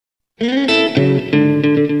We have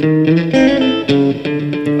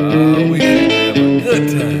a good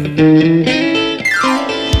time.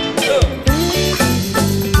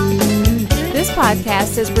 This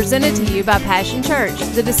podcast is presented to you by Passion Church,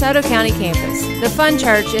 the DeSoto County campus, the fun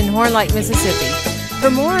church in Horn Lake, Mississippi. For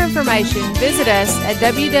more information, visit us at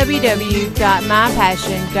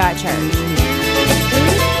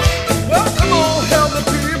www.mypassion.church. Well, come on, help the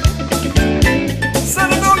people.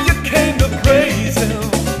 Said I know you came to praise him.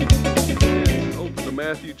 Open to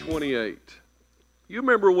Matthew 28. You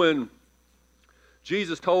remember when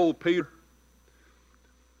Jesus told Peter,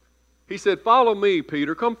 he said, "Follow me,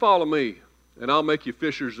 Peter, come follow me, and I'll make you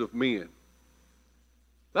fishers of men."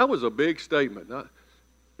 That was a big statement.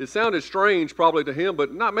 It sounded strange probably to him,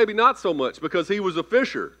 but maybe not so much, because he was a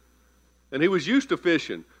fisher, and he was used to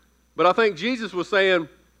fishing. But I think Jesus was saying,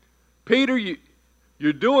 Peter,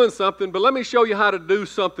 you're doing something, but let me show you how to do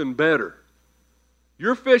something better.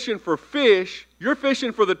 You're fishing for fish, you're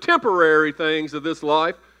fishing for the temporary things of this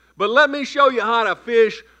life, but let me show you how to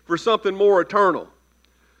fish for something more eternal.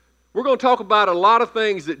 We're going to talk about a lot of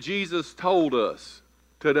things that Jesus told us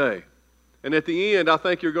today. And at the end, I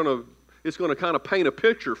think it's going to kind of paint a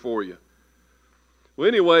picture for you. Well,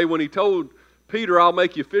 anyway, when he told Peter, "I'll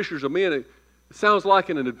make you fishers of men," it sounds like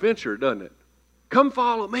an adventure, doesn't it? Come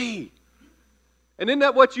follow me. And isn't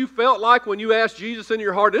that what you felt like when you asked Jesus in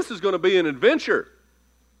your heart, this is going to be an adventure?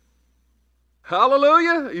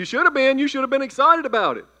 Hallelujah. You should have been. You should have been excited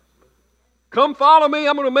about it. Come follow me.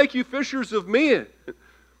 I'm going to make you fishers of men.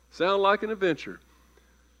 Sound like an adventure.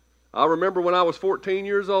 I remember when I was 14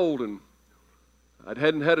 years old and I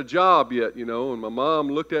hadn't had a job yet, and my mom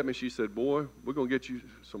looked at me. She said, "Boy, we're going to get you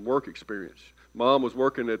some work experience." Mom was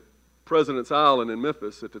working at President's Island in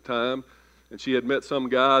Memphis at the time, and she had met some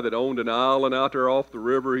guy that owned an island out there off the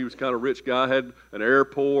river. He was kind of a rich guy, had an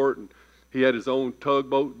airport, and he had his own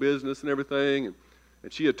tugboat business and everything.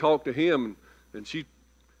 And she had talked to him, and she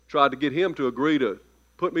tried to get him to agree to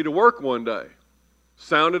put me to work one day.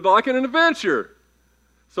 Sounded like an adventure.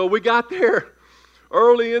 So we got there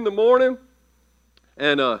early in the morning,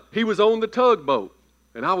 and he was on the tugboat.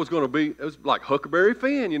 And I was going to be, it was like Huckleberry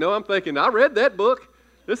Finn, I'm thinking, I read that book.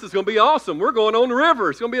 This is going to be awesome. We're going on the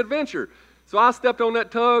river. It's going to be an adventure. So I stepped on that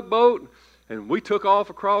tugboat, and we took off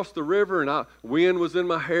across the river, and wind was in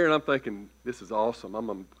my hair, and I'm thinking, this is awesome. I'm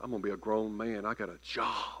going to be a grown man. I got a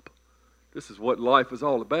job. This is what life is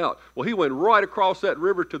all about. Well, he went right across that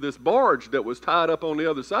river to this barge that was tied up on the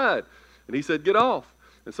other side, and he said, "Get off."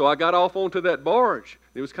 And so I got off onto that barge.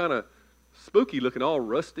 It was kind of spooky looking, all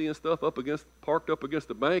rusty and stuff, parked up against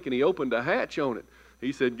the bank, and he opened a hatch on it.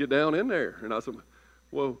 He said, "Get down in there." And I said,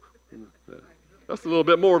 "Whoa, that's a little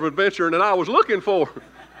bit more of an adventure than I was looking for."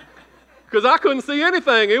 Because I couldn't see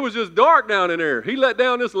anything. It was just dark down in there. He let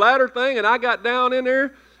down this ladder thing, and I got down in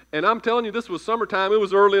there, and I'm telling you, this was summertime. It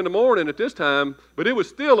was early in the morning at this time, but it was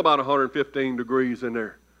still about 115 degrees in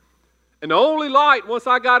there. And the only light, once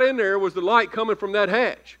I got in there, was the light coming from that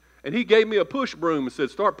hatch. And he gave me a push broom and said,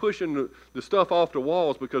 "Start pushing the stuff off the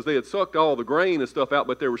walls," because they had sucked all the grain and stuff out,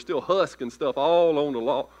 but there was still husk and stuff all on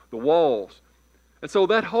the walls. And so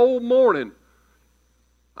that whole morning,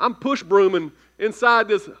 I'm push brooming inside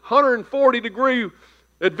this 140-degree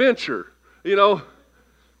adventure,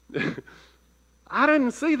 I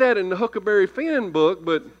didn't see that in the Huckleberry Finn book,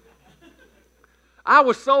 but I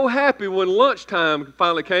was so happy when lunchtime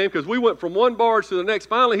finally came, because we went from one barge to the next.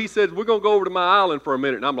 Finally, he said, "We're going to go over to my island for a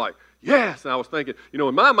minute." And I'm like, yes. And I was thinking,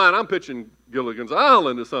 in my mind, I'm pitching Gilligan's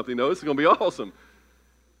Island or something. This is going to be awesome.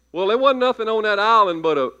 Well, there wasn't nothing on that island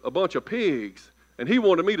but a bunch of pigs, and he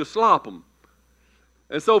wanted me to slop them.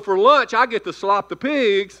 And so for lunch, I get to slop the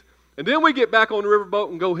pigs, and then we get back on the riverboat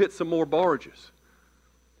and go hit some more barges.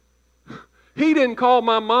 He didn't call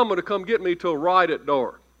my mama to come get me till right at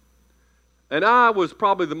dark. And I was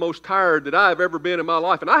probably the most tired that I've ever been in my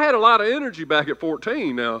life. And I had a lot of energy back at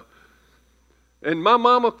 14 now. And my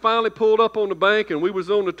mama finally pulled up on the bank, and we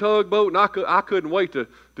was on the tugboat, and I couldn't wait to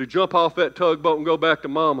jump off that tugboat and go back to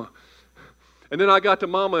Mama. And then I got to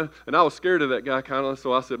Mama, and I was scared of that guy kind of,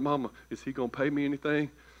 so I said, "Mama, is he going to pay me anything?"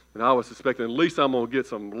 And I was suspecting at least I'm going to get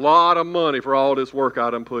some lot of money for all this work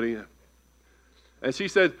I done put in. And she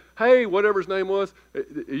said, "Hey," whatever his name was,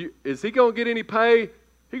 "is he going to get any pay?"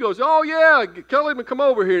 He goes, "Oh, yeah, tell him to come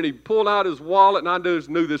over here." And he pulled out his wallet, and I just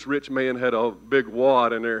knew this rich man had a big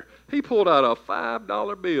wad in there. He pulled out a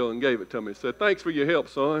 $5 bill and gave it to me. He said, "Thanks for your help,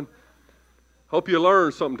 son. Hope you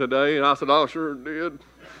learned something today." And I said, "I sure did."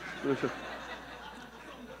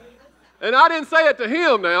 And I didn't say it to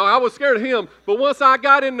him now. I was scared of him. But once I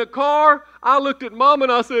got in the car, I looked at Mom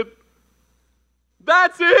and I said,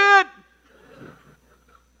 "That's it."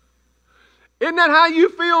 Isn't that how you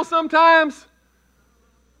feel sometimes?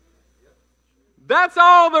 That's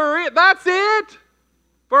all there is. That's it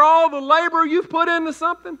for all the labor you've put into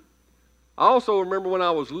something. I also remember when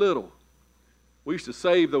I was little, we used to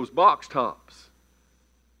save those box tops.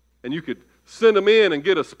 And you could send them in and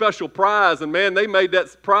get a special prize. And man, they made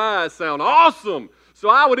that prize sound awesome. So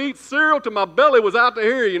I would eat cereal till my belly was out to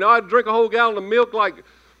here. You know, I'd drink a whole gallon of milk like,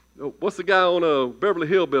 what's the guy on Beverly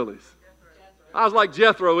Hillbillies? I was like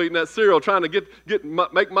Jethro eating that cereal, trying to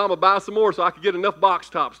make Mama buy some more so I could get enough box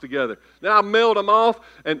tops together. Then I mailed them off,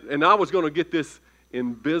 and I was going to get this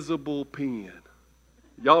invisible pen.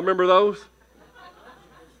 Y'all remember those?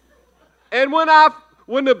 And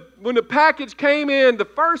when the package came in, the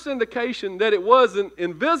first indication that it wasn't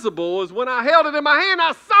invisible is when I held it in my hand.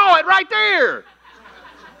 I saw it right there.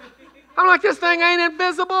 I'm like, this thing ain't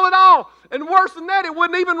invisible at all. And worse than that, it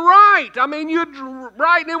wouldn't even write. I mean, you'd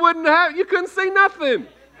write and you couldn't see nothing.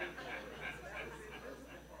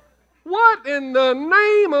 What in the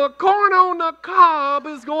name of corn on the cob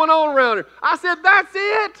is going on around here? I said, that's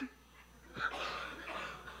it.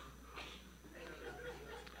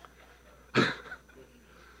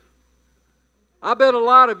 I bet a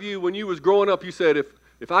lot of you, when you was growing up, you said,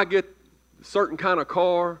 if I get a certain kind of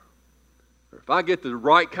car, or if I get the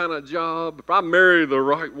right kind of job, if I marry the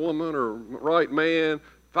right woman or right man,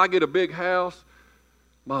 if I get a big house,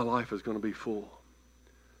 my life is going to be full.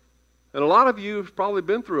 And a lot of you have probably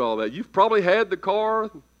been through all that. You've probably had the car.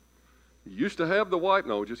 You used to have the wife.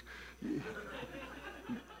 No, just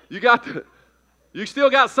you still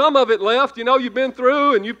got some of it left. You know, you've been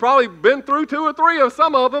through, and you've probably been through 2 or 3 of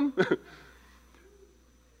some of them.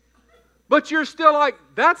 But you're still like,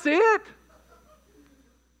 that's it.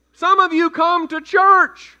 Some of you come to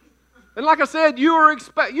church, and like I said,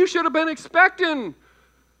 you should have been expecting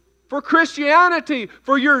for Christianity,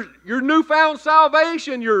 for your newfound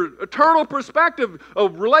salvation, your eternal perspective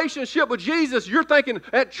of relationship with Jesus. You're thinking,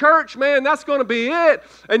 at church, man, that's going to be it.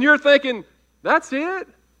 And you're thinking, that's it?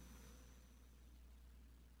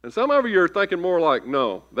 And some of you are thinking more like,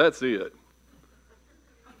 no, that's it.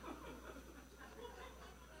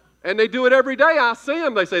 And they do it every day. I see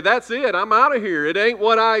them. They say, that's it. I'm out of here. It ain't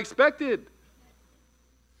what I expected.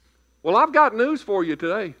 Well, I've got news for you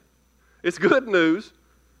today. It's good news.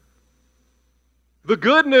 The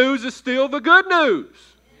good news is still the good news.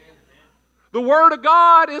 The Word of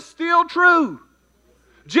God is still true.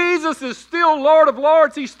 Jesus is still Lord of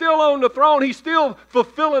Lords. He's still on the throne. He's still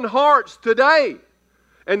fulfilling hearts today.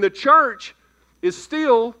 And the church is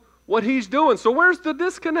still what He's doing. So where's the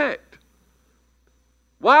disconnect?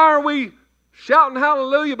 Why are we shouting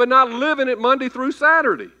hallelujah but not living it Monday through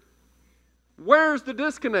Saturday? Where's the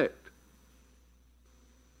disconnect?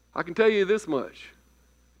 I can tell you this much.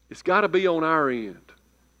 It's got to be on our end.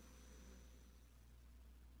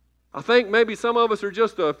 I think maybe some of us are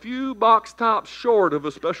just a few box tops short of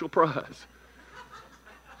a special prize.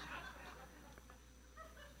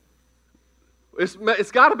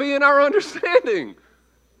 It's got to be in our understanding.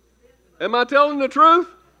 Am I telling the truth?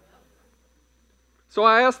 So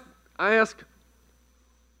I ask,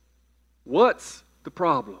 what's the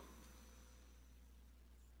problem?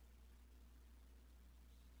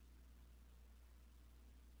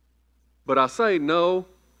 But I say no.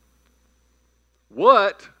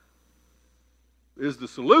 What is the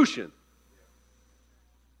solution?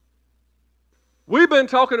 We've been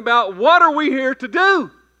talking about what are we here to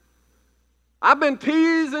do? I've been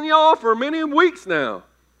teasing y'all for many weeks now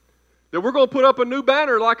that we're going to put up a new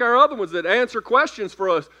banner like our other ones that answer questions for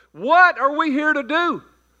us. What are we here to do?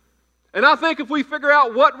 And I think if we figure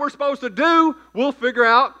out what we're supposed to do, we'll figure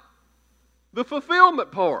out the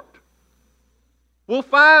fulfillment part. We'll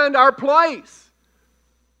find our place.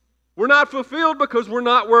 We're not fulfilled because we're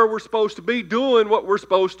not where we're supposed to be doing what we're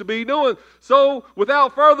supposed to be doing. So,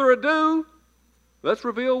 without further ado, let's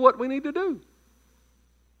reveal what we need to do.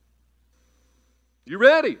 You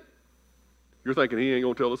ready? You're thinking, he ain't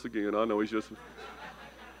going to tell us again. I know he's just...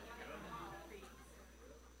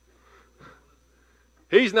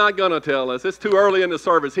 He's not going to tell us. It's too early in the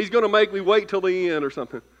service. He's going to make me wait till the end or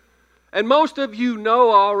something. And most of you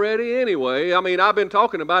know already anyway. I mean, I've been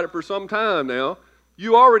talking about it for some time now.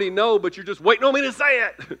 You already know, but you're just waiting on me to say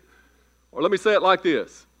it. Or let me say it like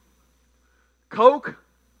this. Coke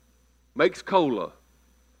makes cola.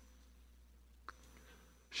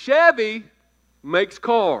 Chevy makes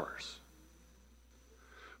cars.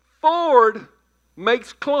 Ford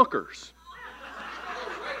makes clunkers.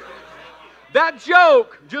 That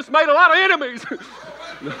joke just made a lot of enemies.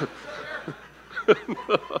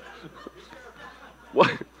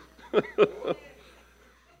 What?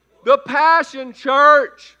 The Passion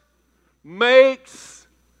Church makes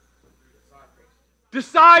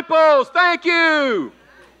Disciples, thank you.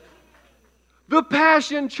 The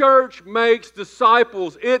Passion Church makes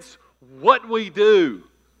disciples. It's what we do.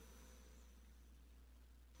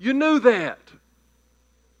 You knew that.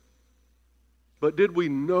 But did we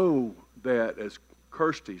know that, as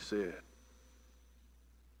Kirsty said?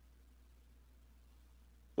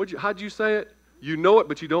 How'd you say it? You know it,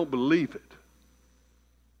 but you don't believe it.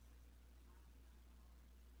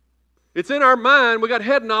 It's in our mind. We got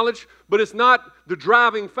head knowledge, but it's not the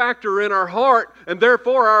driving factor in our heart, and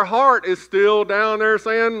therefore our heart is still down there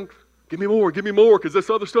saying, give me more, because this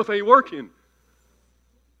other stuff ain't working.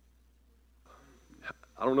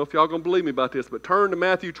 I don't know if y'all going to believe me about this, but turn to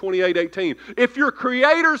Matthew 28:18. If your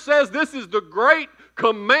Creator says this is the great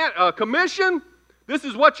commission, this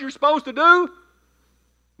is what you're supposed to do,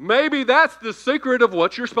 maybe that's the secret of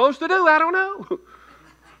what you're supposed to do. I don't know.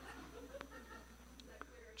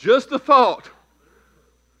 Just a thought.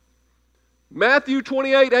 Matthew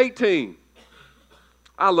 28:18.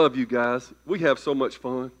 I love you guys. We have so much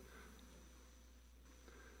fun.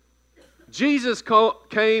 Jesus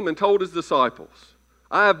came and told his disciples,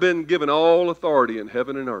 I have been given all authority in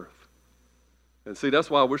heaven and earth. And see, that's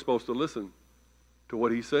why we're supposed to listen to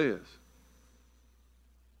what he says.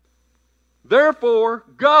 Therefore,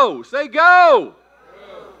 go. Say go.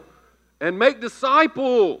 Go. And make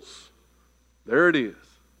disciples. There it is.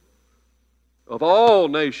 Of all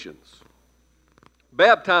nations,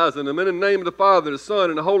 baptizing them in the name of the Father, the Son,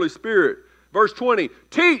 and the Holy Spirit. Verse 20,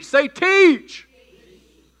 teach, say teach,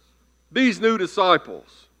 these new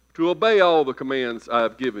disciples to obey all the commands I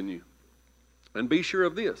have given you. And be sure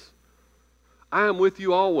of this, I am with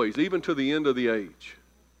you always, even to the end of the age.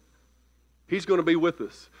 He's going to be with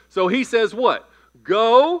us. So he says what?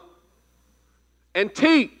 Go and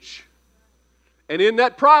teach. And in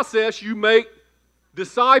that process, you make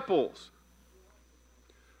disciples.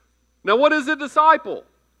 Now, what is a disciple?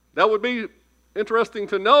 That would be interesting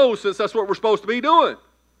to know, since that's what we're supposed to be doing.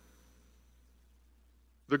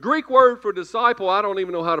 The Greek word for disciple, I don't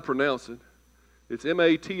even know how to pronounce it. It's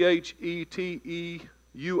M-A-T-H-E-T-E-U-O,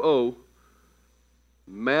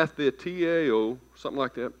 Matheteo, something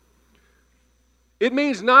like that. It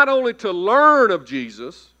means not only to learn of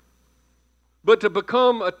Jesus, but to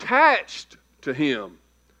become attached to him,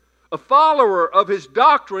 a follower of his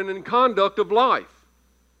doctrine and conduct of life.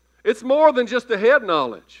 It's more than just a head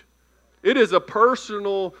knowledge. It is a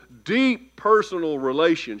personal, deep personal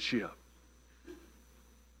relationship.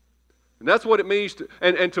 And that's what it means to,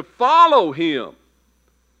 and to follow him.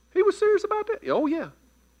 He was serious about that? Oh, yeah.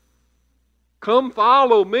 Come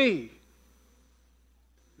follow me.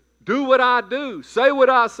 Do what I do. Say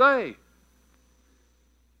what I say.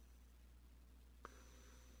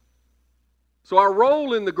 So our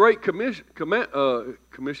role in the Great Commission,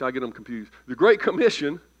 I get them confused. The Great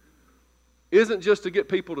Commission isn't just to get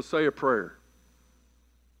people to say a prayer.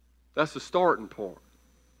 That's the starting point.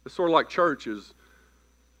 It's sort of like church is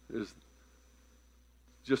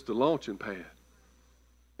just a launching pad.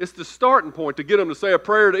 It's the starting point to get them to say a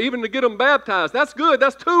prayer, even to get them baptized. That's good.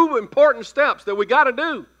 That's two important steps that we got to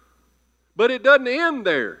do. But it doesn't end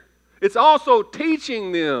there. It's also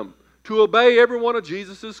teaching them to obey every one of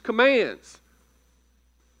Jesus' commands.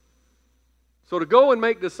 So to go and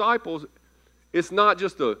make disciples, it's not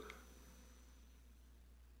just a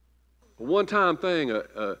one-time thing,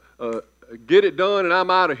 get it done and I'm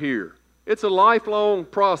out of here. It's a lifelong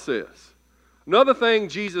process. Another thing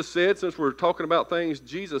Jesus said, since we're talking about things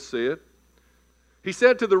Jesus said, he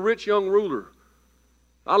said to the rich young ruler,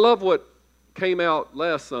 I love what came out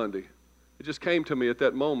last Sunday. It just came to me at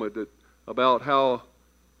that moment about how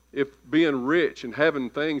if being rich and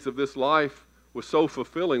having things of this life was so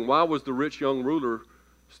fulfilling, why was the rich young ruler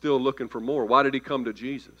still looking for more? Why did he come to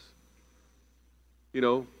Jesus? You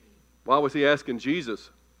know, why was he asking Jesus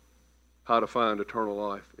how to find eternal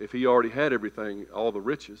life if he already had everything, all the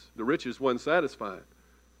riches? The riches wasn't satisfying.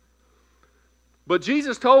 But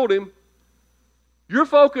Jesus told him, you're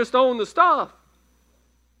focused on the stuff.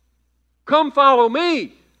 Come follow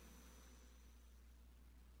me.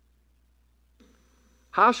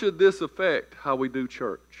 How should this affect how we do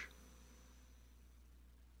church?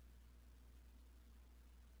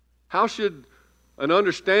 How should an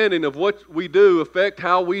understanding of what we do affect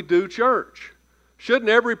how we do church? Shouldn't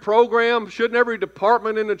every program, shouldn't every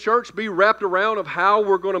department in the church be wrapped around of how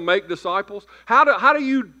we're going to make disciples? How do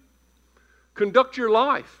you conduct your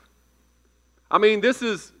life? I mean,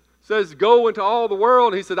 says go into all the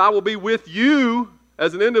world. He said, I will be with you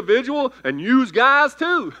as an individual and use guys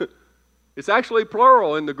too. It's actually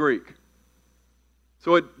plural in the Greek.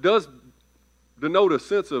 So it does denote a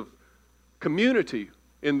sense of community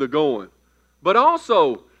in the going. But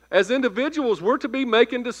also, as individuals, we're to be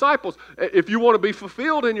making disciples. If you want to be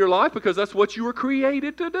fulfilled in your life, because that's what you were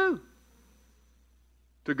created to do,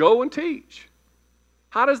 to go and teach.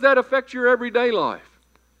 How does that affect your everyday life?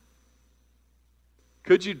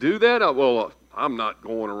 Could you do that? Well, I'm not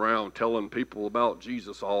going around telling people about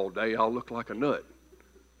Jesus all day. I'll look like a nut.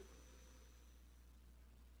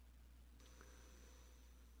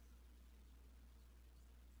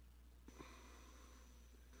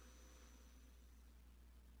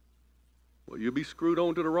 Well, you'll be screwed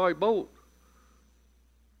onto the right boat.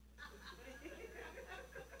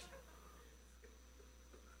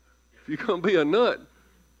 If you're going to be a nut.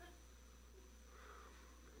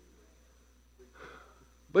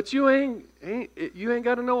 But you ain't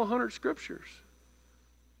got to know 100 scriptures.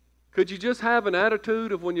 Could you just have an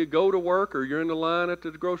attitude of when you go to work or you're in the line at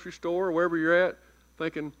the grocery store or wherever you're at,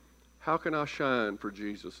 thinking, how can I shine for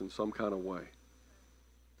Jesus in some kind of way?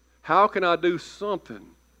 How can I do something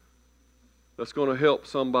that's going to help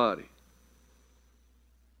somebody?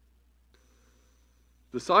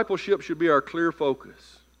 Discipleship should be our clear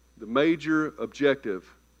focus, the major objective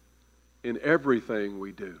in everything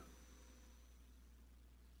we do.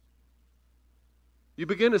 You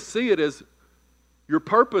begin to see it as your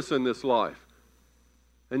purpose in this life.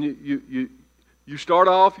 And you start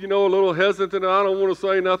off, a little hesitant, I don't want to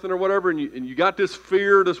say nothing or whatever, and you got this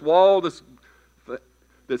fear, this wall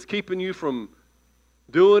that's keeping you from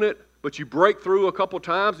doing it, but you break through a couple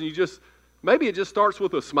times and maybe it just starts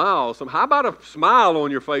with a smile. How about a smile on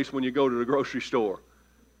your face when you go to the grocery store?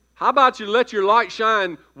 How about you let your light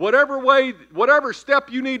shine whatever step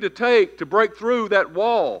you need to take to break through that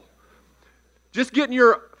wall? Just getting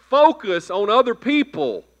your focus on other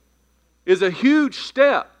people is a huge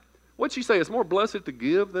step. What'd she say? It's more blessed to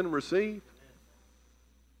give than receive.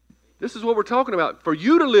 This is what we're talking about. For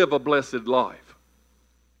you to live a blessed life.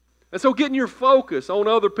 And so getting your focus on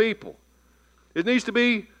other people. It needs to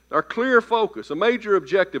be our clear focus, a major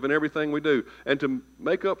objective in everything we do. And to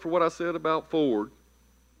make up for what I said about Ford,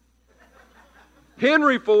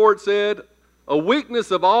 Henry Ford said, a weakness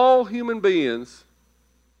of all human beings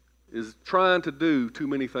is trying to do too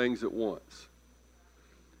many things at once.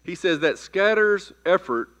 He says that scatters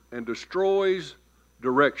effort and destroys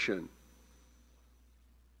direction.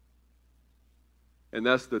 And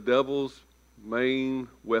that's the devil's main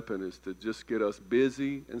weapon, is to just get us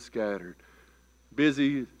busy and scattered.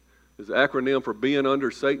 Busy is an acronym for being under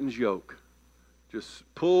Satan's yoke. Just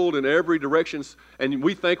pulled in every direction, and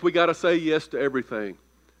we think we got to say yes to everything.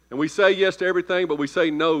 And we say yes to everything, but we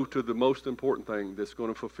say no to the most important thing that's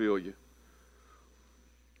going to fulfill you.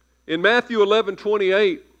 In Matthew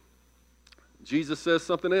 11:28, Jesus says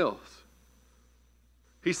something else.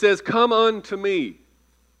 He says, come unto me,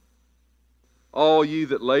 all ye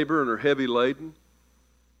that labor and are heavy laden,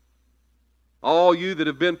 all you that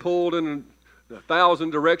have been pulled in 1,000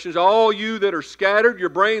 directions, all you that are scattered, your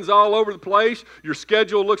brain's all over the place, your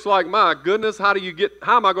schedule looks like, my goodness, how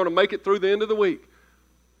am I going to make it through the end of the week?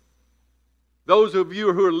 Those of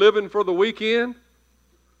you who are living for the weekend,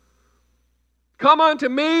 come unto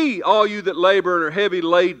me, all you that labor and are heavy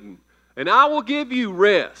laden, and I will give you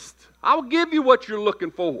rest. I will give you what you're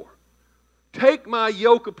looking for. Take my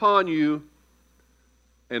yoke upon you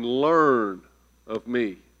and learn of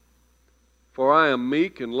me. For I am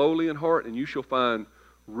meek and lowly in heart, and you shall find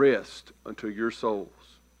rest unto your souls.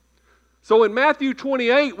 So in Matthew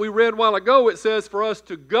 28, we read a while ago, it says for us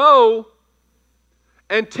to go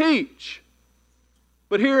and teach.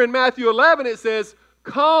 But here in Matthew 11 it says,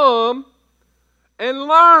 come and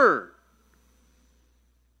learn.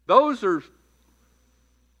 Those are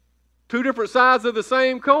two different sides of the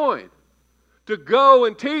same coin. To go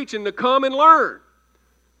and teach and to come and learn.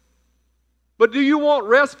 But do you want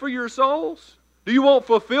rest for your souls? Do you want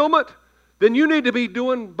fulfillment? Then you need to be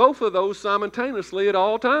doing both of those simultaneously at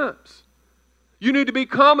all times. You need to be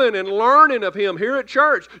coming and learning of Him here at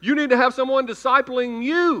church. You need to have someone discipling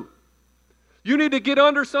you. You need to get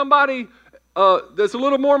under somebody that's a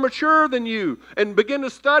little more mature than you and begin to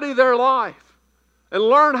study their life and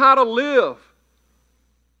learn how to live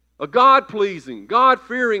a God-pleasing,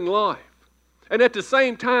 God-fearing life. And at the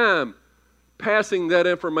same time, passing that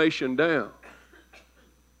information down.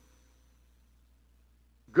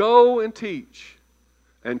 Go and teach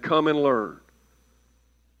and come and learn.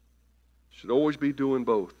 Should always be doing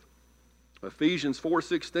both. Ephesians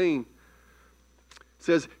 4:16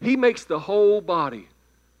 says, He makes the whole body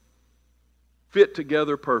fit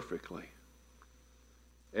together perfectly.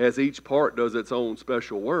 As each part does its own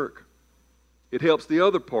special work, it helps the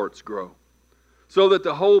other parts grow, so that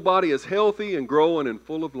the whole body is healthy and growing and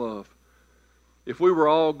full of love. If we were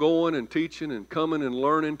all going and teaching and coming and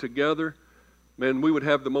learning together, man, we would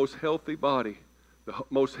have the most healthy body, the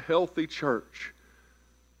most healthy church.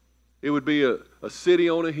 It would be a city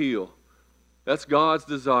on a hill. That's God's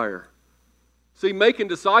desire. See, making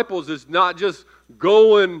disciples is not just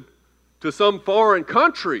going to some foreign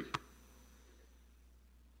country.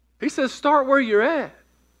 He says, start where you're at.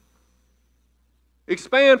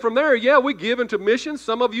 Expand from there. Yeah, we give into missions.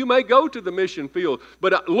 Some of you may go to the mission field.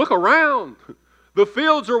 But look around. The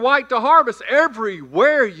fields are white to harvest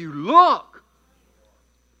everywhere you look.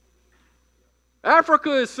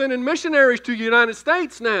 Africa is sending missionaries to the United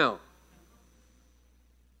States now.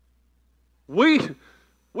 We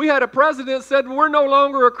had a president said we're no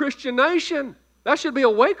longer a Christian nation. That should be a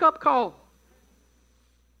wake-up call.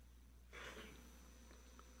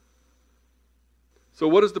 So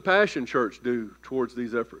what does the Passion Church do towards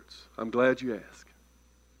these efforts? I'm glad you asked.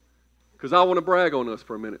 Because I want to brag on us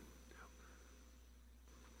for a minute.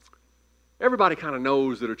 Everybody kind of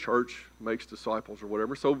knows that a church makes disciples or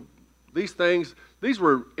whatever. So these things, these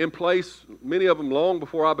were in place, many of them long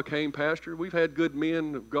before I became pastor. We've had good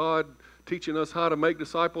men of God teaching us how to make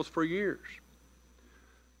disciples for years.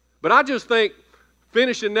 But I just think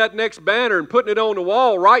finishing that next banner and putting it on the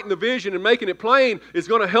wall, writing the vision and making it plain is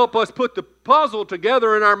going to help us put the puzzle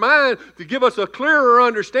together in our mind to give us a clearer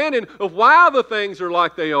understanding of why the things are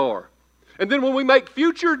like they are. And then when we make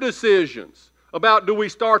future decisions about do we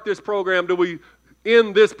start this program, do we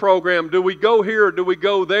end this program, do we go here or do we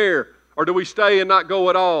go there, or do we stay and not go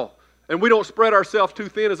at all? And we don't spread ourselves too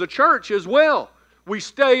thin as a church as well. We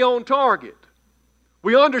stay on target.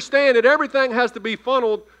 We understand that everything has to be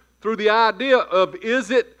funneled through the idea of,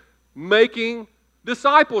 is it making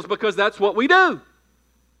disciples? Because that's what we do.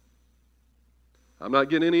 I'm not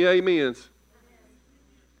getting any amens.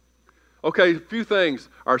 Okay, a few things.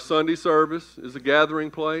 Our Sunday service is a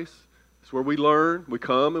gathering place. It's where we learn. We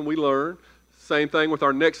come and we learn. Same thing with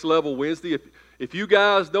our Next Level Wednesday. If you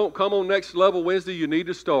guys don't come on Next Level Wednesday, you need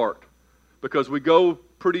to start. Because we go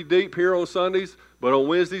pretty deep here on Sundays, but on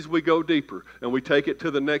Wednesdays we go deeper and we take it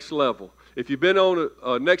to the next level. If you've been on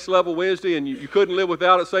a Next Level Wednesday and you couldn't live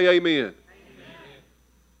without it, say amen. Amen.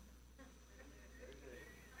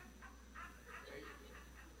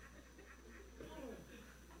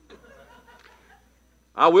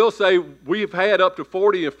 I will say we've had up to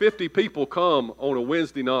 40 and 50 people come on a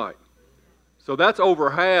Wednesday night. So that's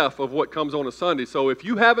over half of what comes on a Sunday. So if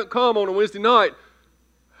you haven't come on a Wednesday night,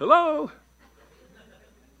 hello.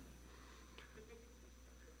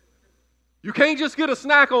 You can't just get a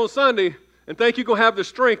snack on Sunday and think you're going to have the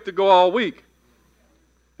strength to go all week.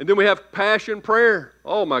 And then we have passion prayer.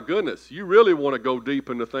 Oh my goodness, you really want to go deep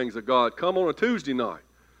into things of God. Come on a Tuesday night.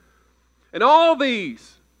 And all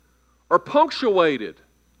these are punctuated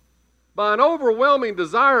by an overwhelming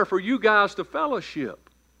desire for you guys to fellowship.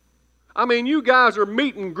 I mean, you guys are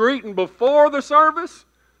meeting and greeting before the service.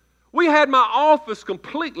 We had my office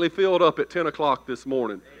completely filled up at 10 o'clock this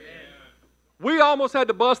morning. We almost had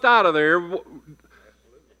to bust out of there.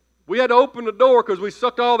 We had to open the door because we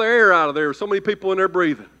sucked all the air out of there. So many people in there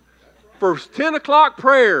breathing. For 10 o'clock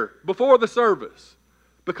prayer before the service.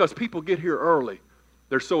 Because people get here early.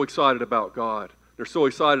 They're so excited about God. They're so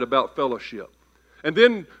excited about fellowship. And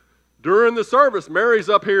then during the service, Mary's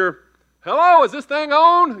up here. Hello, is this thing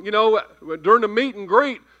on? You know, during the meet and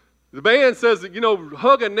greet, the band says, you know,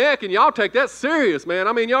 hug a neck, and y'all take that serious, man.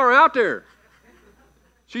 I mean, y'all are out there.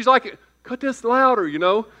 She's like, cut this louder, you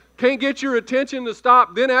know. Can't get your attention to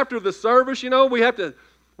stop. Then after the service, you know, we have to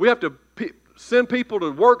send people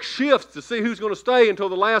to work shifts to see who's going to stay until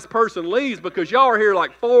the last person leaves, because y'all are here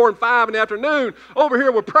like 4 and 5 in the afternoon over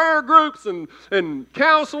here with prayer groups and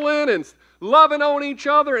counseling and loving on each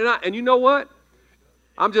other. And you know what?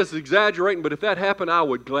 I'm just exaggerating, but if that happened, I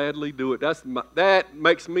would gladly do it. That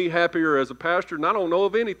makes me happier as a pastor, and I don't know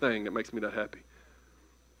of anything that makes me that happy.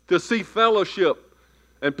 To see fellowship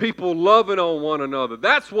and people loving on one another.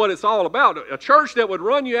 That's what it's all about. A church that would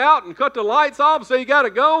run you out and cut the lights off and say you got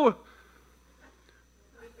to go.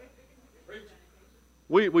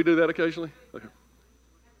 We do that occasionally? Okay.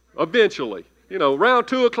 Eventually. You know, around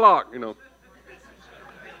 2 o'clock, you know.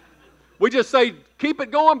 We just say, keep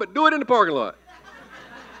it going, but do it in the parking lot.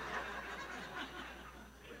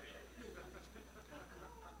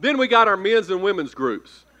 Then we got our men's and women's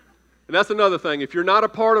groups. And that's another thing. If you're not a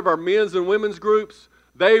part of our men's and women's groups,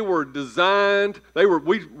 they were designed,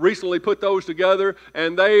 we recently put those together,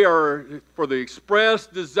 and they are for the express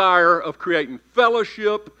desire of creating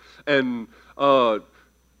fellowship and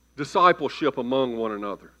discipleship among one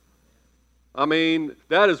another. I mean,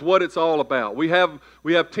 that is what it's all about. We have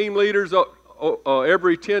team leaders.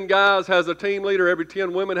 Every 10 guys has a team leader. Every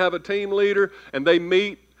 10 women have a team leader, and they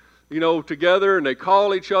meet together, and they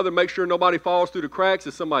call each other, make sure nobody falls through the cracks.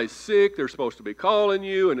 If somebody's sick, they're supposed to be calling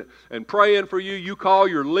you and praying for you. You call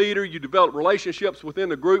your leader. You develop relationships within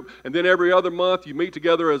the group, and then every other month you meet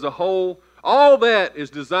together as a whole. All that is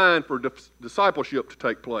designed for discipleship to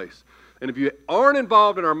take place. And if you aren't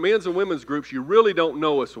involved in our men's and women's groups, you really don't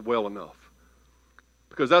know us well enough,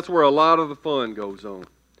 because that's where a lot of the fun goes on.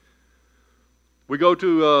 We go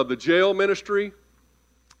to the jail ministry.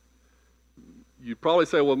 You'd probably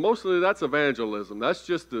say, well, mostly that's evangelism. That's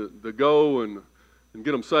just the go and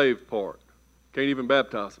get them saved part. Can't even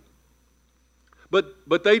baptize them.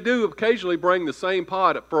 But they do occasionally bring the same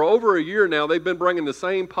pod. For over a year now, they've been bringing the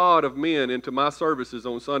same pod of men into my services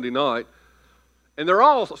on Sunday night, and they're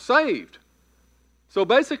all saved. So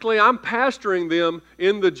basically, I'm pastoring them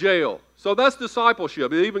in the jail. So that's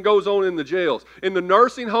discipleship. It even goes on in the jails. In the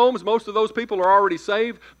nursing homes, most of those people are already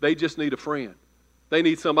saved. They just need a friend. They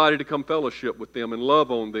need somebody to come fellowship with them and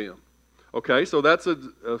love on them. Okay, so that's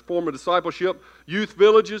a form of discipleship. Youth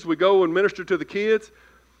villages, we go and minister to the kids.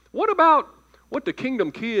 What about what the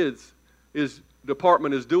Kingdom Kids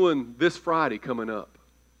department is doing this Friday coming up?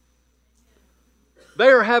 They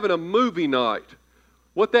are having a movie night.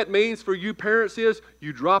 What that means for you parents is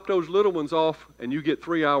you drop those little ones off and you get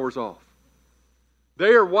 3 hours off.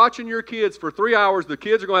 They are watching your kids for 3 hours. The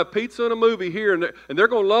kids are going to have pizza and a movie here, and they're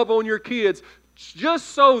going to love on your kids just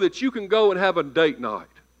so that you can go and have a date night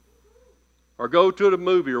or go to the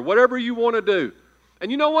movie or whatever you want to do. And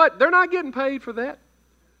you know what? They're not getting paid for that.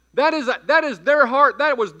 That is their heart.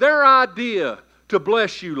 That was their idea to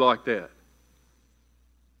bless you like that,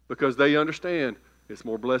 because they understand it's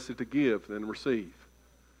more blessed to give than receive.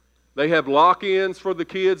 They have lock-ins for the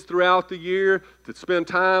kids throughout the year to spend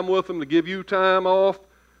time with them, to give you time off.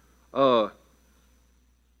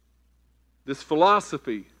 This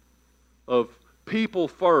philosophy of people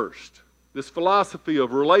first, this philosophy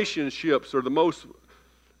of relationships are the most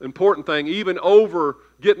important thing, even over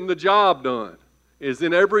getting the job done, is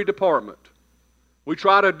in every department. We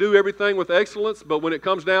try to do everything with excellence, but when it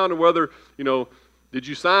comes down to whether, did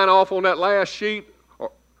you sign off on that last sheet,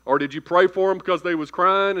 or did you pray for them because they was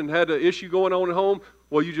crying and had an issue going on at home?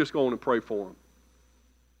 Well, you just go on and pray for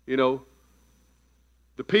them.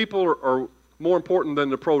 The people are more important than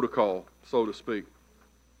the protocol, so to speak.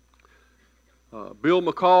 Bill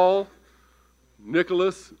McCall,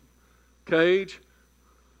 Nicholas Cage,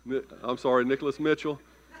 Nicholas Mitchell.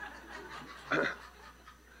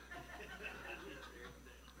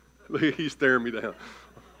 He's staring me down.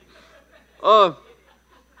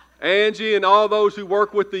 Angie and all those who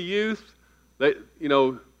work with the youth,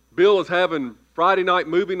 Bill is having Friday night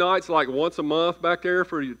movie nights like once a month back there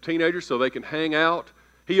for your teenagers so they can hang out.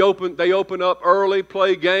 They open up early,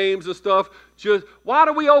 play games and stuff. Why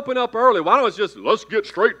do we open up early? Why don't we let's get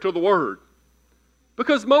straight to the Word?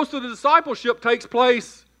 Because most of the discipleship takes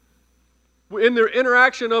place in the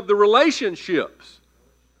interaction of the relationships.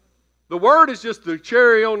 The Word is just the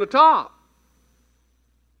cherry on the top.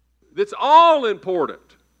 It's all important.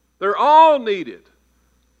 They're all needed.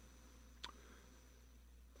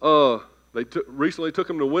 They recently took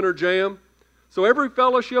them to Winter Jam. So every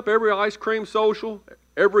fellowship, every ice cream social,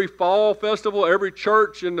 every fall festival, every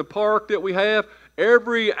church in the park that we have,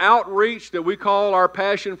 every outreach that we call our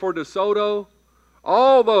Passion for DeSoto,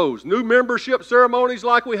 all those new membership ceremonies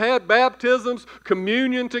like we had, baptisms,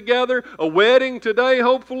 communion together, a wedding today,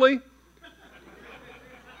 hopefully.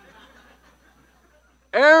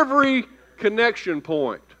 Every connection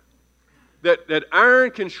point that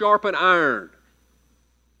iron can sharpen iron.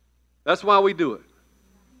 That's why we do it.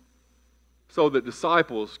 So that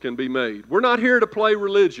disciples can be made. We're not here to play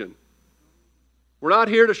religion. We're not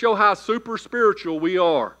here to show how super spiritual we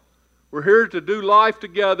are. We're here to do life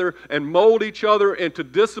together and mold each other into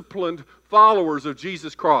disciplined followers of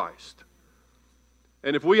Jesus Christ.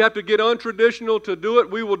 And if we have to get untraditional to do it,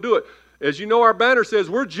 we will do it. As you know, our banner says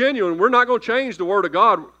we're genuine. We're not going to change the Word of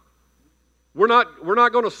God. We're not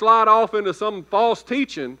going to slide off into some false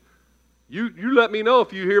teaching. You let me know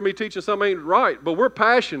if you hear me teaching something ain't right. But we're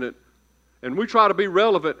passionate, and we try to be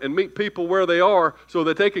relevant and meet people where they are so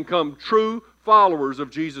that they can become true followers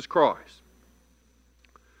of Jesus Christ.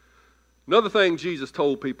 Another thing Jesus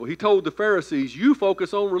told people, he told the Pharisees, you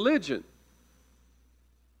focus on religion.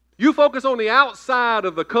 You focus on the outside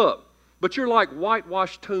of the cup, but you're like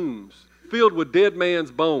whitewashed tombs filled with dead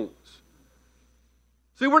man's bones.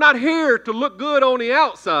 See, we're not here to look good on the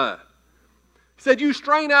outside. He said, you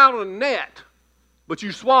strain out a net, but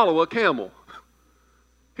you swallow a camel.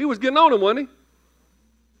 He was getting on him, wasn't he?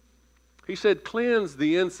 He said, cleanse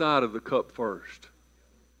the inside of the cup first.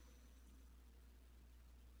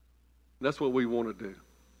 That's what we want to do.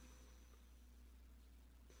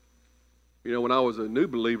 You know, when I was a new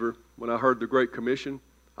believer, when I heard the Great Commission,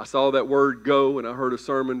 I saw that word go, and I heard a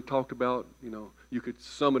sermon talked about, you know, you could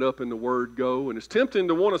sum it up in the word go, and it's tempting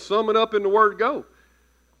to want to sum it up in the word go.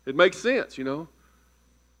 It makes sense, you know.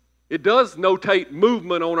 It does notate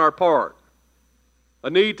movement on our part, a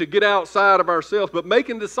need to get outside of ourselves, but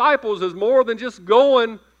making disciples is more than just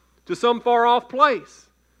going to some far-off place.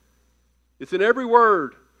 It's in every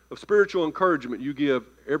word of spiritual encouragement you give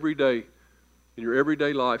every day in your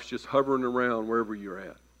everyday life, just hovering around wherever you're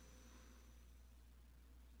at.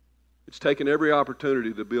 It's taking every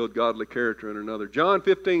opportunity to build godly character in another. John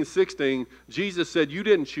 15:16, Jesus said, "You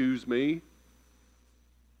didn't choose me.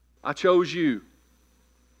 I chose you.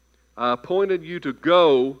 I appointed you to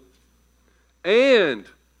go and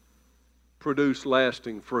produce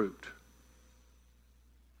lasting fruit."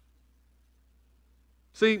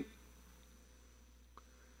 See,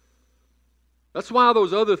 that's why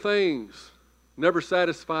those other things never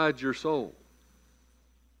satisfied your soul.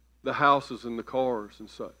 The houses and the cars and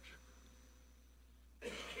such.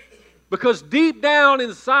 Because deep down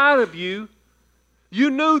inside of you, you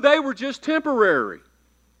knew they were just temporary.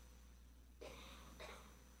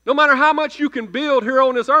 No matter how much you can build here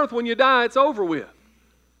on this earth, when you die, it's over with.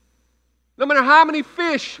 No matter how many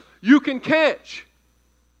fish you can catch.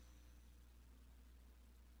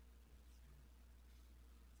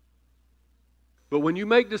 But when you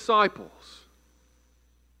make disciples,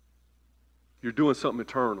 you're doing something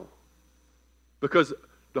eternal. Because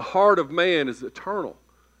the heart of man is eternal.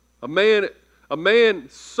 A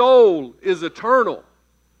man's soul is eternal.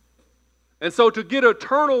 And so to get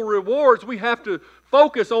eternal rewards, we have to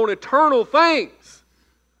focus on eternal things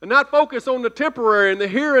and not focus on the temporary and the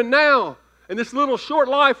here and now and this little short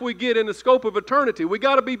life we get in the scope of eternity. We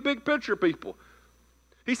got to be big picture people.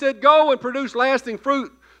 He said, "Go and produce lasting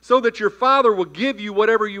fruit so that your Father will give you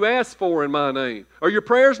whatever you ask for in my name." Are your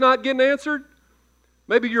prayers not getting answered?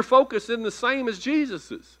 Maybe your focus isn't the same as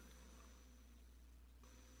Jesus's.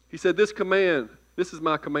 He said, this is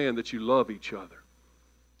my command, that you love each other.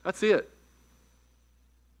 That's it.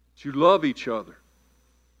 That you love each other.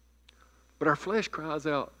 But our flesh cries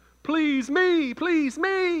out, "Please me, please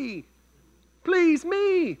me, please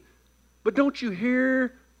me." But don't you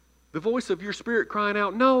hear the voice of your spirit crying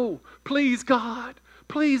out, "No, please God,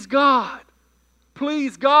 please God,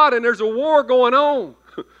 please God," and there's a war going on.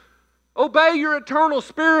 Obey your eternal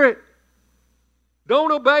spirit.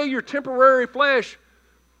 Don't obey your temporary flesh.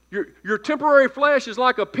 Your temporary flesh is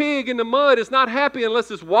like a pig in the mud. It's not happy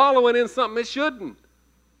unless it's wallowing in something it shouldn't.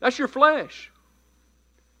 That's your flesh.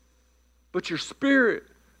 But your spirit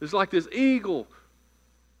is like this eagle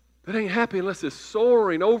that ain't happy unless it's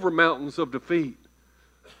soaring over mountains of defeat.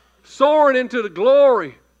 Soaring into the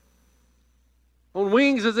glory on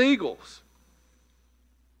wings as eagles.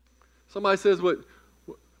 Somebody says, "What?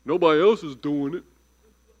 Nobody else is doing it.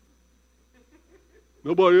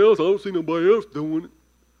 Nobody else, I don't see nobody else doing it."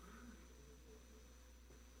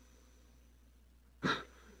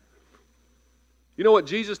 You know what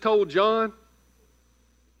Jesus told John?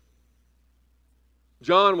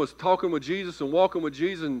 John was talking with Jesus and walking with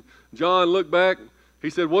Jesus, and John looked back.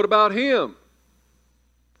 He said, "What about him?"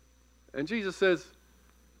 And Jesus says,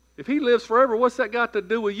 "If he lives forever, what's that got to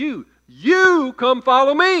do with you? You come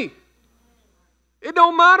follow me. It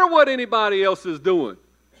don't matter what anybody else is doing."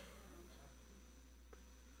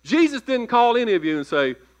 Jesus didn't call any of you and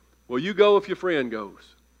say, "Well, you go if your friend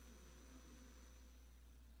goes."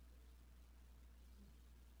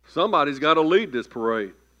 Somebody's got to lead this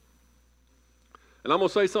parade. And I'm going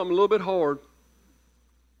to say something a little bit hard.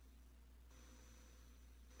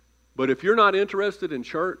 But if you're not interested in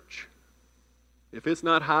church, if it's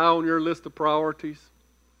not high on your list of priorities,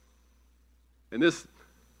 and this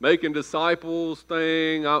making disciples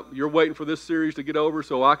thing, you're waiting for this series to get over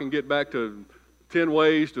so I can get back to 10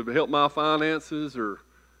 ways to help my finances or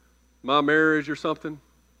my marriage or something.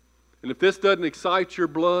 And if this doesn't excite your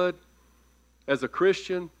blood as a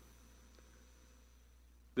Christian,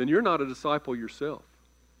 then you're not a disciple yourself.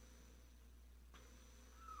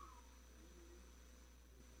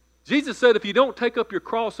 Jesus said, "If you don't take up your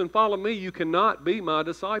cross and follow me, you cannot be my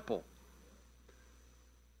disciple."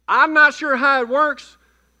 I'm not sure how it works.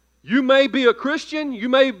 You may be a Christian. You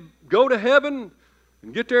may go to heaven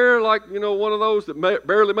and get there like, one of those that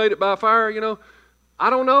barely made it by fire, I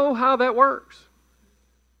don't know how that works.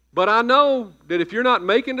 But I know that if you're not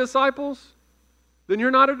making disciples, then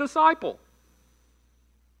you're not a disciple.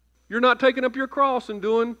 You're not taking up your cross and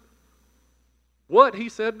doing what he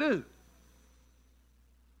said do.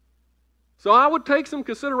 So I would take some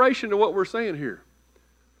consideration to what we're saying here.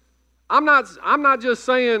 I'm not just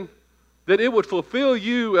saying that it would fulfill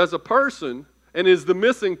you as a person and is the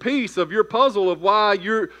missing piece of your puzzle of why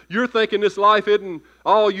you're thinking this life isn't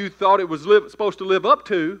all you thought it was supposed to live up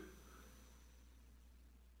to.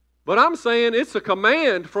 But I'm saying it's a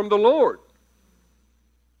command from the Lord.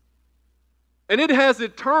 And it has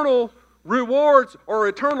eternal rewards or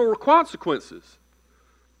eternal consequences.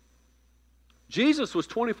 Jesus was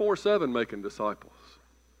 24/7 making disciples.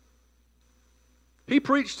 He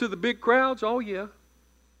preached to the big crowds, oh yeah.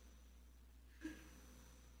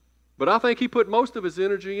 But I think he put most of his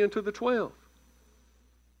energy into the 12.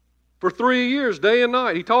 For 3 years, day and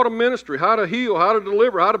night, he taught them ministry, how to heal, how to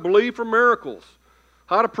deliver, how to believe for miracles,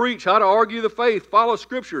 how to preach, how to argue the faith, follow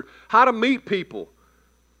Scripture, how to meet people,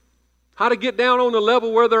 how to get down on the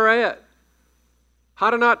level where they're at, how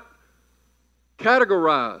to not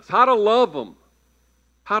categorize, how to love them,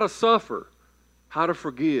 how to suffer, how to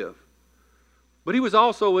forgive. But he was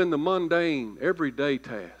also in the mundane, everyday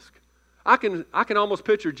task. I can almost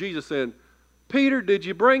picture Jesus saying, Peter, did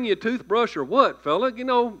you bring your toothbrush or what, fella?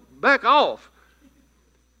 Back off.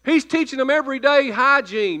 He's teaching them everyday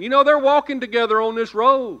hygiene. They're walking together on this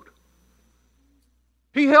road.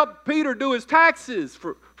 He helped Peter do his taxes,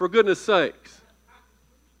 for goodness sakes.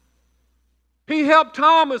 He helped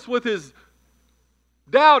Thomas with his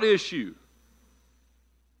doubt issue.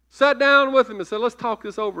 Sat down with him and said, let's talk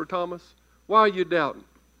this over, Thomas. Why are you doubting?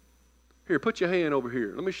 Here, put your hand over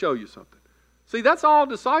here. Let me show you something. See, that's all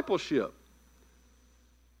discipleship.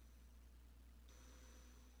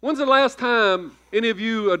 When's the last time any of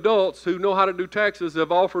you adults who know how to do taxes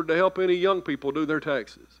have offered to help any young people do their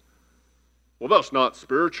taxes? Well, that's not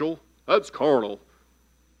spiritual. That's carnal.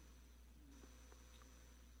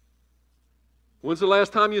 When's the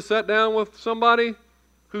last time you sat down with somebody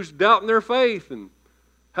who's doubting their faith and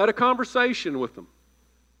had a conversation with them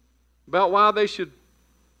about why they should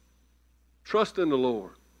trust in the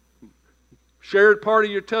Lord? Shared part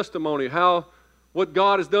of your testimony, what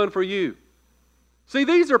God has done for you. See,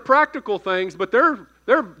 these are practical things, but they're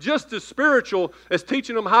just as spiritual as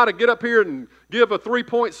teaching them how to get up here and give a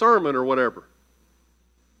 3-point sermon or whatever.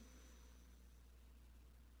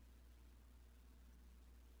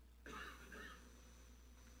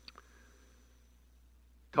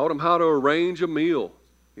 Taught them how to arrange a meal,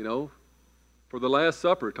 for the Last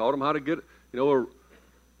Supper. Taught them how to get,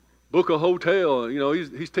 book a hotel.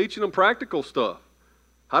 He's teaching them practical stuff.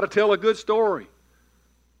 How to tell a good story.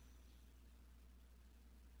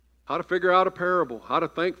 How to figure out a parable. How to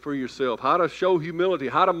think for yourself. How to show humility.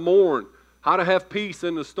 How to mourn. How to have peace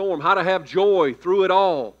in the storm. How to have joy through it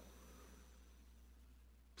all.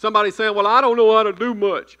 Somebody saying, well, I don't know how to do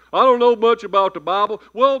much. I don't know much about the Bible.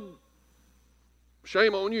 Well,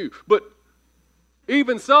 shame on you. But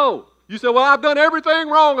even so, you say, well, I've done everything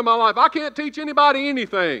wrong in my life. I can't teach anybody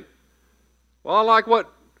anything. Well, I like what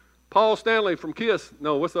Paul Stanley from KISS,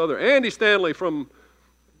 no, what's the other? Andy Stanley from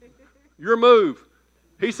Your Move.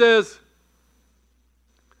 He says,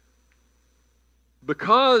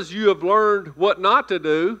 because you have learned what not to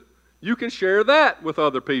do, you can share that with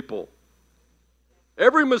other people.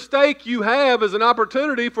 Every mistake you have is an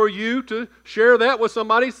opportunity for you to share that with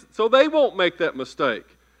somebody so they won't make that mistake.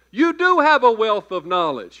 You do have a wealth of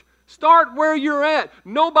knowledge. Start where you're at.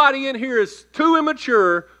 Nobody in here is too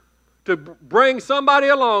immature to bring somebody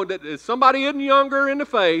along that somebody isn't younger in the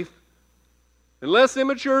faith and less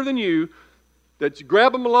immature than you, that you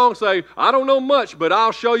grab them along and say, I don't know much, but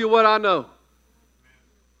I'll show you what I know.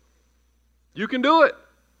 You can do it.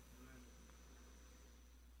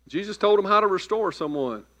 Jesus told them how to restore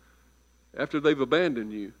someone after they've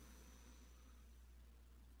abandoned you,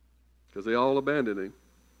 because they all abandoned him.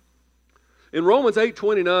 In Romans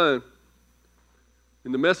 8:29,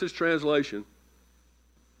 in the Message translation,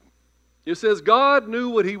 it says, God knew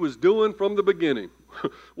what he was doing from the beginning.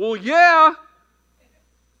 Well, yeah.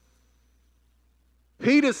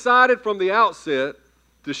 He decided from the outset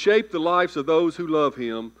to shape the lives of those who love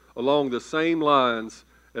him along the same lines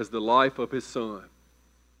as the life of his Son.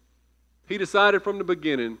 He decided from the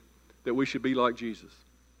beginning that we should be like Jesus.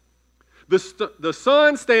 The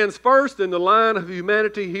Son stands first in the line of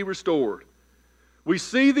humanity he restored. We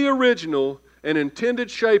see the original and intended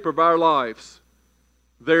shape of our lives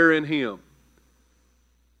there in him.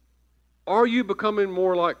 Are you becoming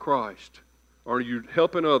more like Christ? Are you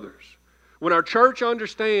helping others? When our church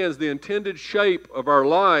understands the intended shape of our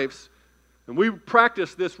lives, and we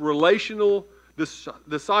practice this relational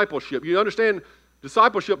discipleship, you understand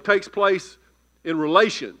discipleship takes place in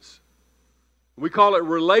relations. We call it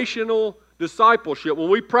relational discipleship. When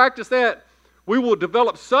we practice that, we will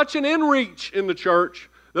develop such an in-reach in the church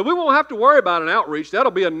that we won't have to worry about an outreach.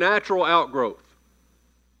 That'll be a natural outgrowth.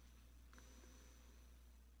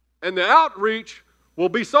 And the outreach will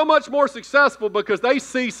be so much more successful because they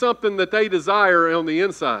see something that they desire on the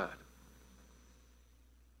inside.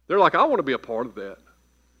 They're like, I want to be a part of that.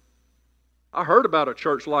 I heard about a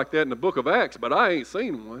church like that in the book of Acts, but I ain't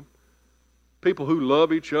seen one. People who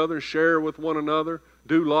love each other, share with one another,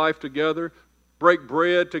 do life together, break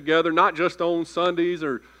bread together, not just on Sundays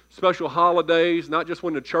or special holidays, not just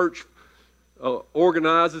when the church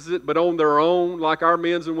organizes it, but on their own, like our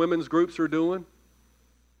men's and women's groups are doing.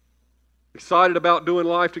 Excited about doing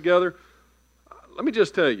life together. Let me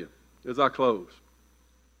just tell you as I close.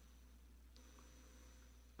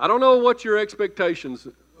 I don't know what your expectations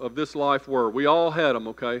of this life were. We all had them,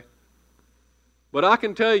 okay? But I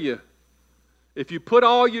can tell you, if you put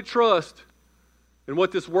all your trust in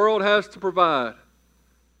what this world has to provide,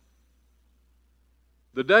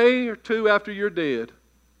 the day or two after you're dead,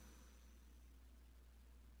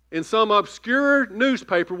 in some obscure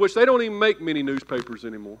newspaper, which they don't even make many newspapers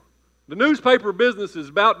anymore. The newspaper business is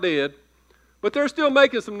about dead, but they're still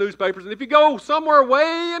making some newspapers. And if you go somewhere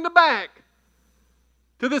way in the back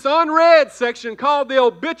to this unread section called the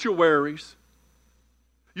obituaries,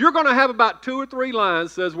 you're going to have about 2 or 3 lines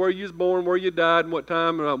that says where you was born, where you died, and what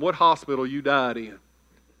time, and what hospital you died in.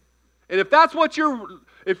 And if that's what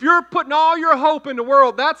if you're putting all your hope in the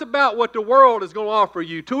world, that's about what the world is going to offer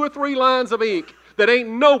you. 2 or 3 lines of ink that ain't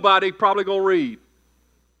nobody probably going to read.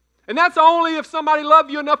 And that's only if somebody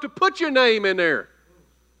loved you enough to put your name in there.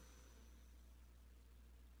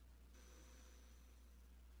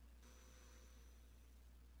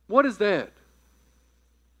 What is that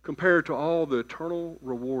compared to all the eternal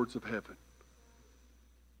rewards of heaven?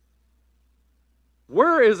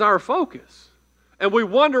 Where is our focus? And we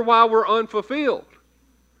wonder why we're unfulfilled.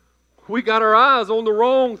 We got our eyes on the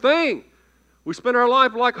wrong thing. We spend our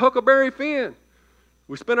life like Huckleberry Finn.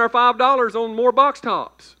 We spend our $5 on more box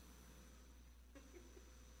tops.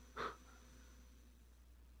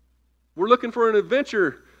 We're looking for an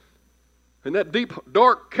adventure, and that deep,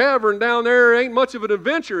 dark cavern down there ain't much of an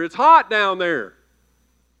adventure. It's hot down there.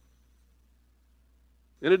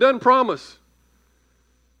 And it doesn't promise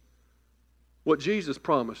what Jesus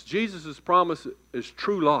promised. Jesus' promise is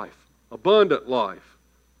true life, abundant life.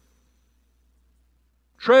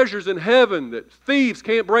 Treasures in heaven that thieves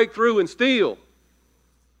can't break through and steal.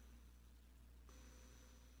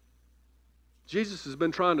 Jesus has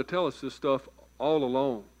been trying to tell us this stuff all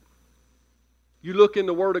along. You look in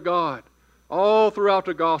the Word of God, all throughout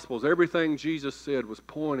the Gospels, everything Jesus said was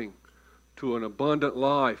pointing to an abundant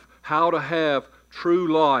life, how to have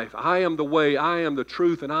true life. I am the way, I am the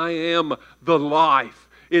truth, and I am the life.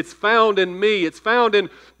 It's found in me. It's found in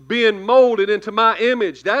being molded into my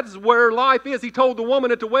image. That's where life is. He told the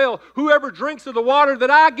woman at the well, whoever drinks of the water that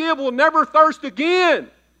I give will never thirst again.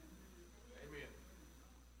 Amen.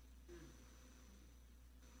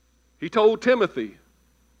 He told Timothy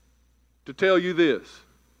to tell you this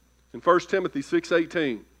in 1 Timothy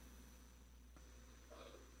 6:18.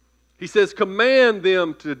 He says, command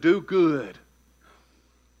them to do good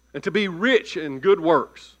and to be rich in good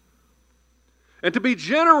works and to be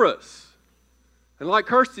generous. And like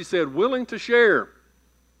Kirsty said, willing to share.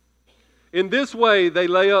 In this way, they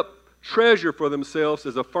lay up treasure for themselves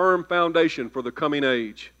as a firm foundation for the coming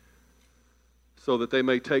age, so that they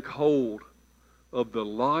may take hold of the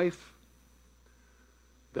life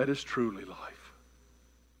that is truly life.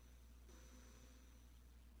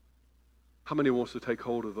 How many wants to take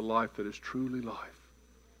hold of the life that is truly life?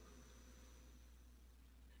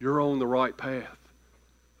 You're on the right path.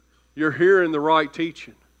 You're hearing the right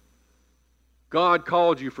teaching. God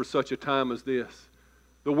called you for such a time as this.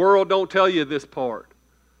 The world don't tell you this part.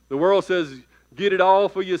 The world says, get it all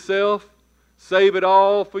for yourself, save it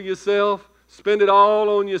all for yourself, spend it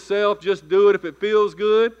all on yourself, just do it if it feels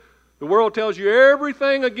good. The world tells you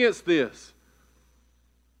everything against this.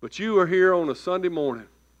 But you are here on a Sunday morning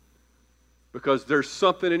because there's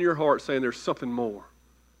something in your heart saying there's something more.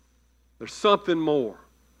 There's something more.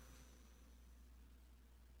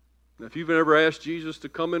 Now, if you've ever asked Jesus to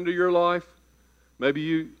come into your life,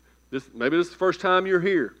 maybe this is the first time you're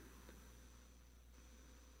here.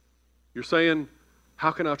 You're saying, how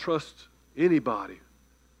can I trust anybody?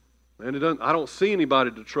 Man, I don't see anybody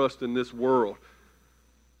to trust in this world.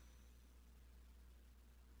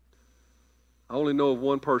 I only know of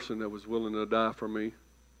one person that was willing to die for me.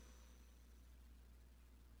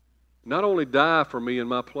 Not only die for me in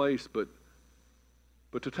my place, but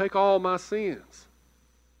to take all my sins.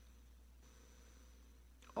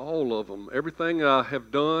 All of them. Everything that I have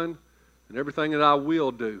done and everything that I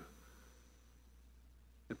will do.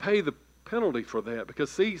 And pay the penalty for that. Because,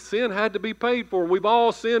 see, sin had to be paid for. We've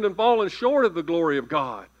all sinned and fallen short of the glory of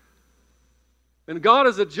God. And God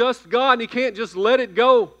is a just God, and He can't just let it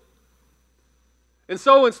go. And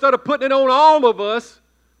so instead of putting it on all of us,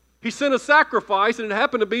 He sent a sacrifice, and it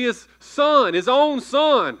happened to be His Son, His own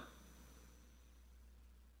Son,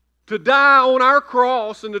 to die on our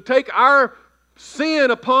cross and to take our sin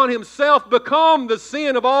upon Himself, become the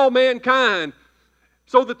sin of all mankind,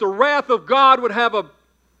 so that the wrath of God would have a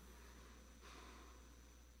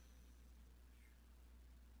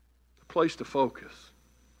place to focus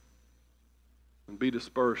and be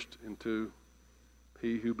dispersed into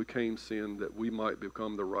He who became sin, that we might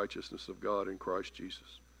become the righteousness of God in Christ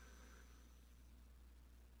Jesus.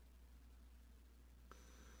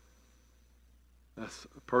 That's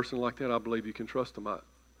a person like that, I believe you can trust Him.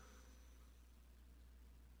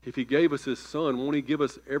 If He gave us His Son, won't He give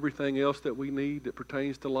us everything else that we need that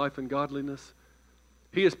pertains to life and godliness?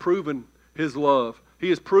 He has proven His love. He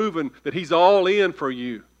has proven that He's all in for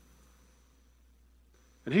you.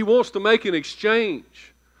 And He wants to make an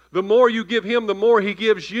exchange. The more you give Him, the more He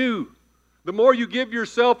gives you. The more you give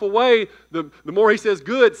yourself away, the more He says,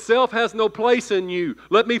 good, self has no place in you.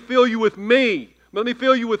 Let me fill you with me. Let me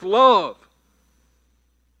fill you with love.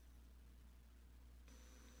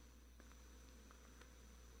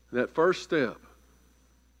 And that first step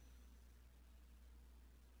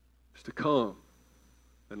is to come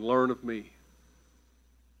and learn of me.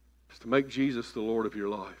 It's to make Jesus the Lord of your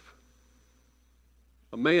life.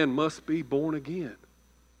 A man must be born again.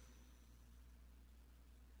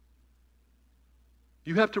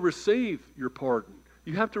 You have to receive your pardon.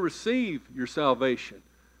 You have to receive your salvation.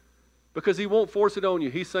 Because He won't force it on you.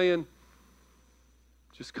 He's saying,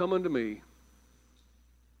 just come unto me.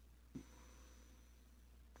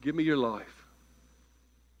 Give me your life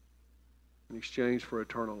in exchange for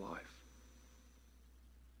eternal life.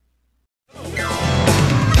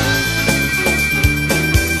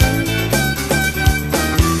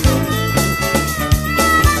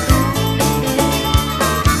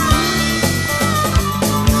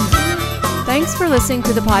 Thanks for listening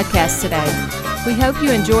to the podcast today. We hope you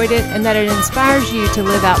enjoyed it and that it inspires you to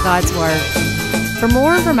live out God's Word. For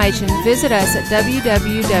more information, visit us at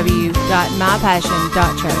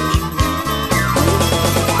www.mypassion.church.